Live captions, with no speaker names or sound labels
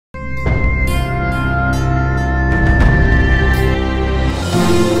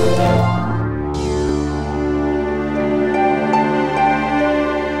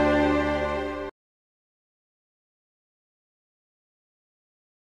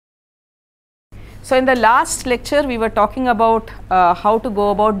So in the last lecture we were talking about how to go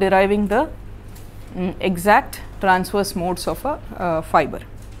about deriving the exact transverse modes of a fiber,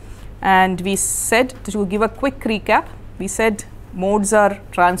 and we said, to give a quick recap, we said modes are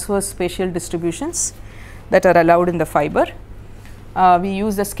transverse spatial distributions that are allowed in the fiber. We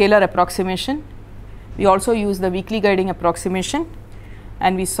use the scalar approximation, we also use the weakly guiding approximation,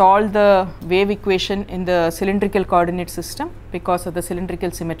 and we solve the wave equation in the cylindrical coordinate system because of the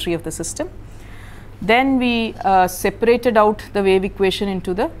cylindrical symmetry of the system. Then we separated out the wave equation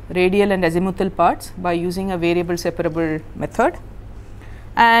into the radial and azimuthal parts by using a variable separable method,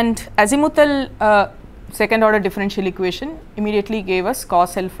 and azimuthal second order differential equation immediately gave us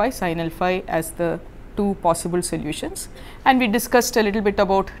cos l phi sin l phi as the two possible solutions, and we discussed a little bit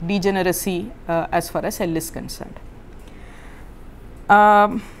about degeneracy as far as L is concerned.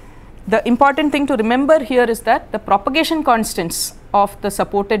 The important thing to remember here is that the propagation constants of the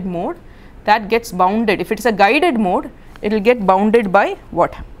supported mode, that gets bounded. If it is a guided mode, it will get bounded by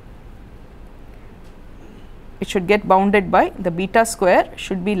what? It should get bounded by the beta square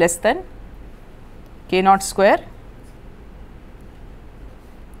should be less than k naught square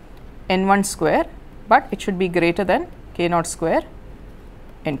n1 square, but it should be greater than k naught square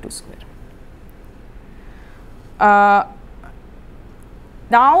n2 square.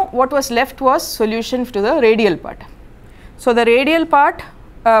 Now what was left was solution to the radial part. So the radial part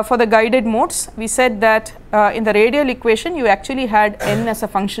for the guided modes, we said that in the radial equation you actually had n as a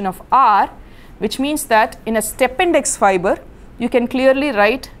function of r, which means that in a step index fiber you can clearly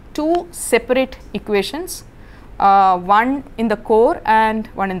write two separate equations, one in the core and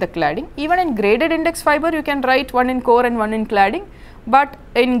one in the cladding. Even in graded index fiber you can write one in core and one in cladding, but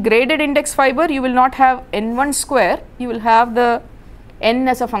in graded index fiber you will not have n1 square, you will have the n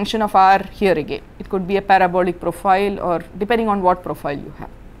as a function of r here again. It could be a parabolic profile or depending on what profile you have.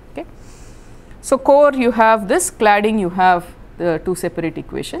 Okay. So core you have this, cladding you have the two separate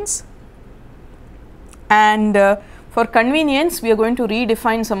equations, and for convenience we are going to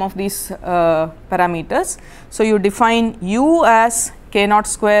redefine some of these parameters. So you define u as k naught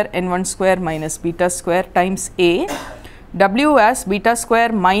square n1 square minus beta square times a, w as beta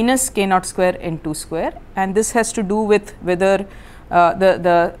square minus k naught square n2 square, and this has to do with whether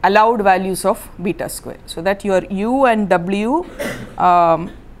the allowed values of beta square. So that your u and w,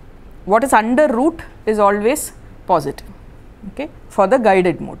 what is under root is always positive, okay, for the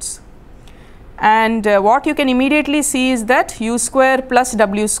guided modes. And what you can immediately see is that u square plus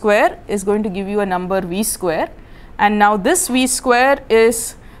w square is going to give you a number v square, and now this v square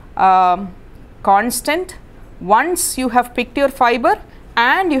is constant once you have picked your fiber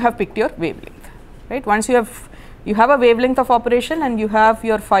and you have picked your wavelength, right. Once you have a wavelength of operation and you have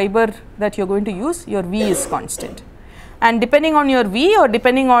your fiber that you are going to use, your v is constant, and depending on your v or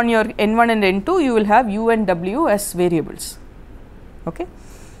depending on your n1 and n2 you will have u and w as variables. Okay.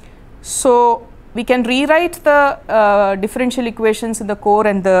 So we can rewrite the differential equations in the core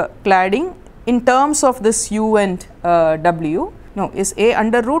and the cladding in terms of this u and w. No, is a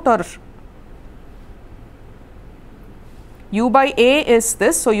under root or u by a is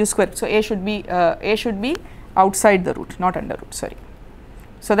this, so u square, so a should be outside the root, not under root, sorry.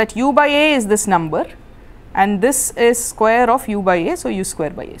 So that u by a is this number and this is square of u by a, so u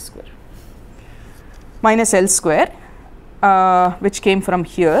square by a square minus l square, which came from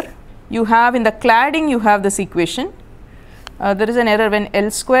here. You have in the cladding you have this equation, there is an error when l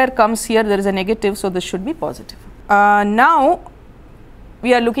square comes here, there is a negative, so this should be positive. Now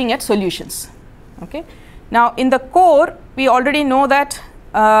we are looking at solutions. Okay. Now in the core we already know that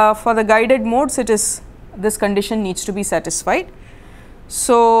for the guided modes it is this condition needs to be satisfied.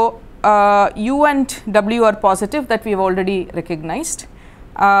 So u and w are positive, that we have already recognized.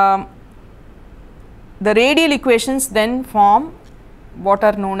 The radial equations then form what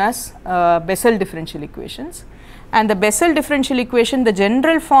are known as Bessel differential equations, and the Bessel differential equation, the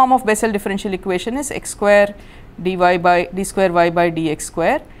general form of Bessel differential equation is x square dy by d square y by dx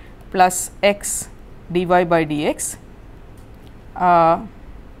square plus x dy by dx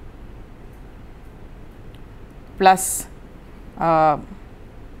plus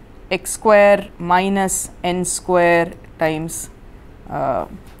x square minus n square times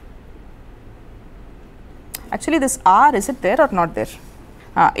actually this r, is it there or not there?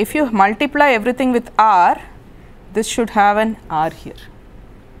 If you multiply everything with r, this should have an r here,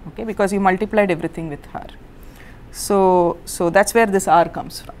 okay, because you multiplied everything with r. So that is where this r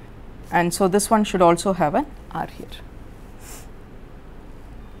comes from, and so this one should also have an r here.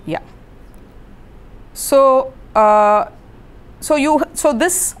 Yeah. So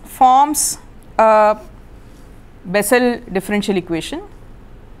this forms a Bessel differential equation,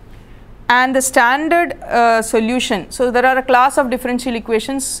 and the standard solution. So there are a class of differential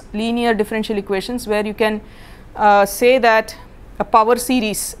equations, linear differential equations, where you can say that a power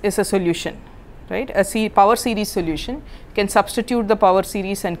series is a solution, right? A power series solution. You can substitute the power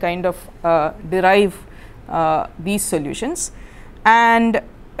series and kind of derive these solutions, and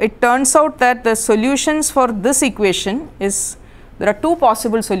it turns out that the solutions for this equation is, there are two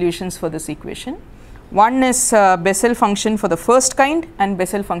possible solutions for this equation. One is Bessel function for the first kind and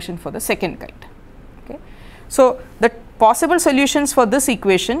Bessel function for the second kind. Okay. So the possible solutions for this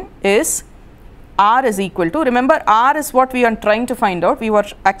equation is r is equal to, remember r is what we are trying to find out. We were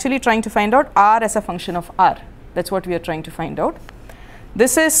actually trying to find out r as a function of r. That's what we are trying to find out.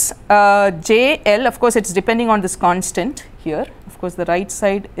 This is JL, of course it's depending on this constant here. Of course the right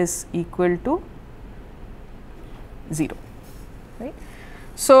side is equal to 0, right.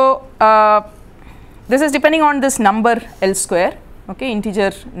 So this is depending on this number L square, okay,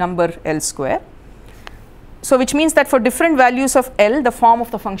 integer number L square. So which means that for different values of L, the form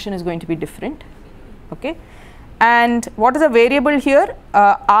of the function is going to be different, okay. And what is the variable here?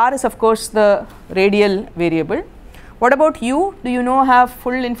 R is of course the radial variable. What about u? Do you know, have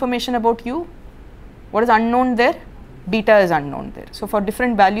full information about u? What is unknown there? Beta is unknown there. So for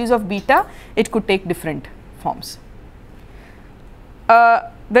different values of beta, it could take different forms.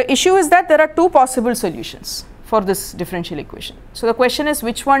 The issue is that there are two possible solutions for this differential equation. So the question is,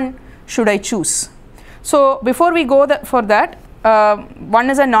 which one should I choose? So before we go for that, one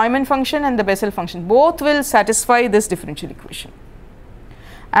is a Neumann function and the Bessel function. Both will satisfy this differential equation.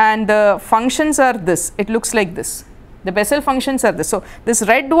 And the functions are this. It looks like this. The Bessel functions are this. So this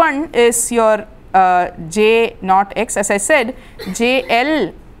red one is your J naught x. As I said,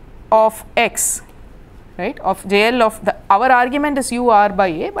 JL of x, right, of JL of the, our argument is u r by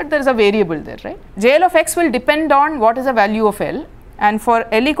a, but there is a variable there, right. JL of x will depend on what is the value of L, and for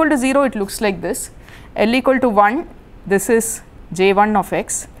L equal to 0 it looks like this. L equal to 1, this is J1 of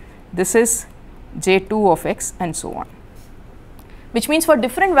x, this is J2 of x, and so on. Which means for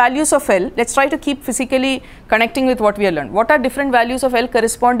different values of L, let's try to keep physically connecting with what we have learned. What are different values of L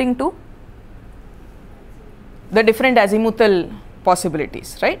corresponding to? The different azimuthal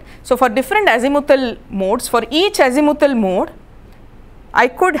possibilities, right. So for different azimuthal modes, for each azimuthal mode, I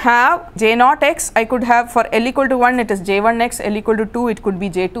could have J naught x, I could have for L equal to 1 it is J1 x, L equal to 2 it could be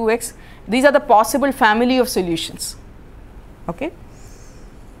J2 x. These are the possible family of solutions, okay.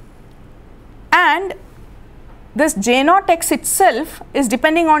 And this J naught x itself is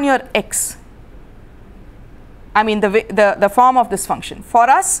depending on your x, I mean the form of this function. For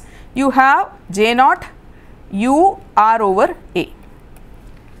us, you have J naught u r over a.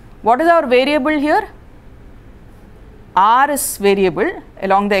 What is our variable here? R is variable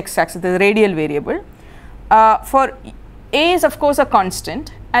along the x axis, the radial variable. For a is of course a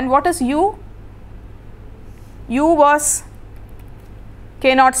constant, and what is u? U was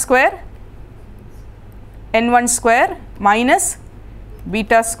k naught square n1 square minus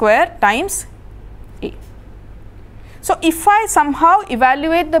beta square times a. So if I somehow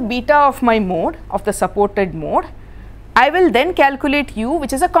evaluate the beta of my mode, of the supported mode, I will then calculate u,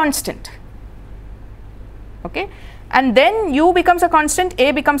 which is a constant, okay, and then u becomes a constant,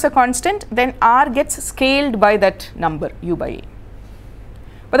 a becomes a constant, then r gets scaled by that number u by a.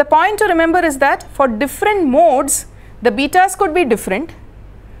 But the point to remember is that for different modes, the betas could be different,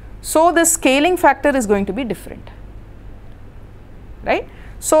 so the scaling factor is going to be different, right.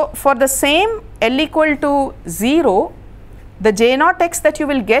 So for the same L equal to 0, the J naught x that you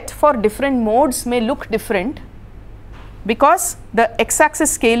will get for different modes may look different, because the x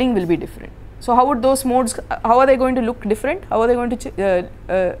axis scaling will be different. So how would those modes, how are they going to look different? How are they going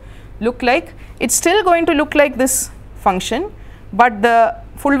to look like? It's still going to look like this function, but the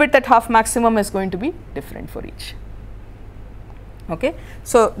full width at half maximum is going to be different for each, okay.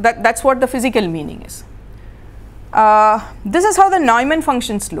 So that's what the physical meaning is. This is how the Neumann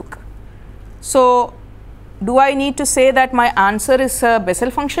functions look. So do I need to say that my answer is a Bessel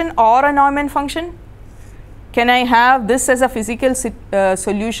function or a Neumann function? Can I have this as a physical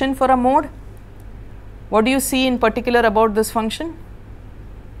solution for a mode? What do you see in particular about this function?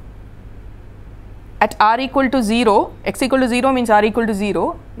 At r equal to 0, x equal to 0 means r equal to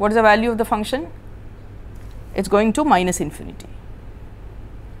 0. What is the value of the function? It's going to minus infinity.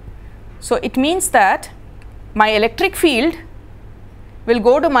 So it means that my electric field will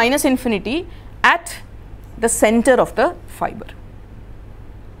go to minus infinity at the center of the fiber.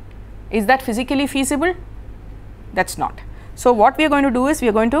 Is that physically feasible? That's not. So what we are going to do is we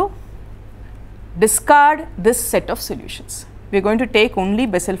are going to discard this set of solutions. We are going to take only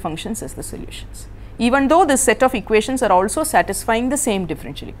Bessel functions as the solutions, even though this set of equations are also satisfying the same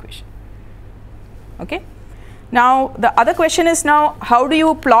differential equation. Okay. Now the other question is, now how do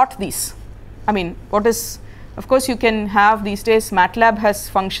you plot these? I mean, what is, of course you can have these days MATLAB has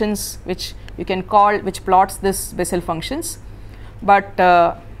functions which you can call, which plots this Bessel functions, but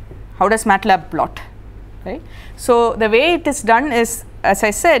how does MATLAB plot, right? So the way it is done is, as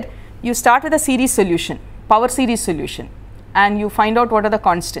I said, you start with a series solution, power series solution, and you find out what are the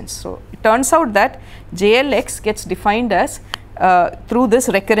constants. So it turns out that JLX gets defined as through this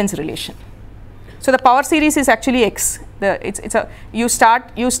recurrence relation. So the power series is actually x. You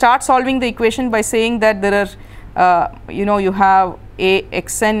start solving the equation by saying that there are you have a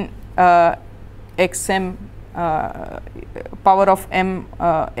xn xm power of m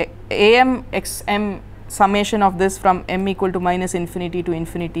am xm summation of this from m equal to minus infinity to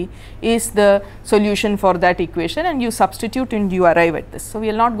infinity is the solution for that equation, and you substitute and you arrive at this. So we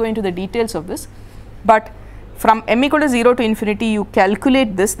will not go into the details of this, but from m equal to 0 to infinity you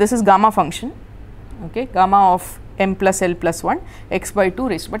calculate this. This is gamma function, okay, gamma of m plus l plus 1 x by 2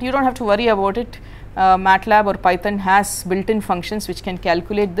 raised, but you do not have to worry about it. MATLAB or Python has built-in functions which can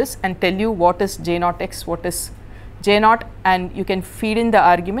calculate this and tell you what is j naught x, what is j naught, and you can feed in the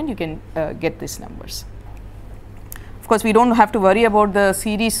argument, you can get these numbers. Of course, we do not have to worry about the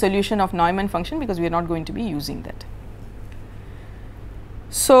series solution of Neumann function because we are not going to be using that.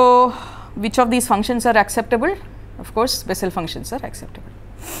 So which of these functions are acceptable? Of course, Bessel functions are acceptable.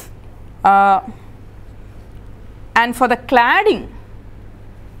 And for the cladding,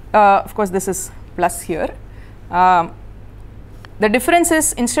 of course this is plus here. The difference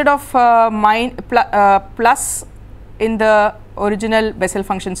is, instead of plus in the original Bessel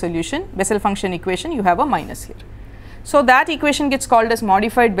function solution, Bessel function equation, you have a minus here. So that equation gets called as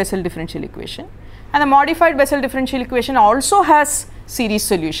modified Bessel differential equation, and the modified Bessel differential equation also has series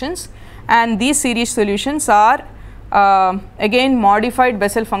solutions, and these series solutions are again modified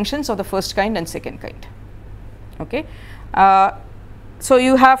Bessel functions of the first kind and second kind. Okay. So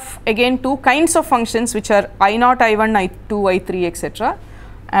you have again two kinds of functions which are I0, I1, I2, I3 etc.,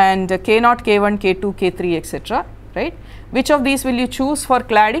 and K0, K1, K2, K3 etc., right. Which of these will you choose for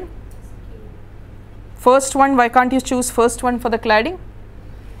cladding? First one. Why can't you choose first one for the cladding?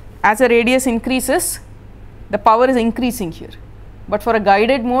 As the radius increases, the power is increasing here, but for a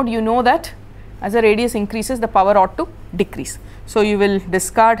guided mode you know that as the radius increases the power ought to decrease. So you will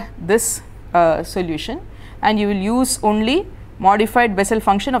discard this solution and you will use only modified Bessel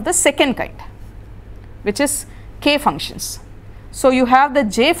function of the second kind, which is k functions. So you have the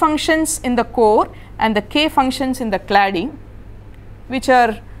j functions in the core and the k functions in the cladding, which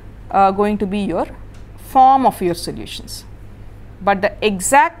are going to be your form of your solutions, but the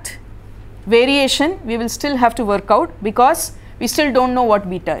exact variation we will still have to work out because we still do not know what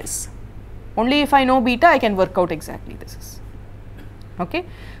beta is. Only if I know beta I can work out exactly this is. Okay.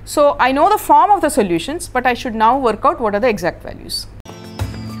 So I know the form of the solutions, but I should now work out what are the exact values.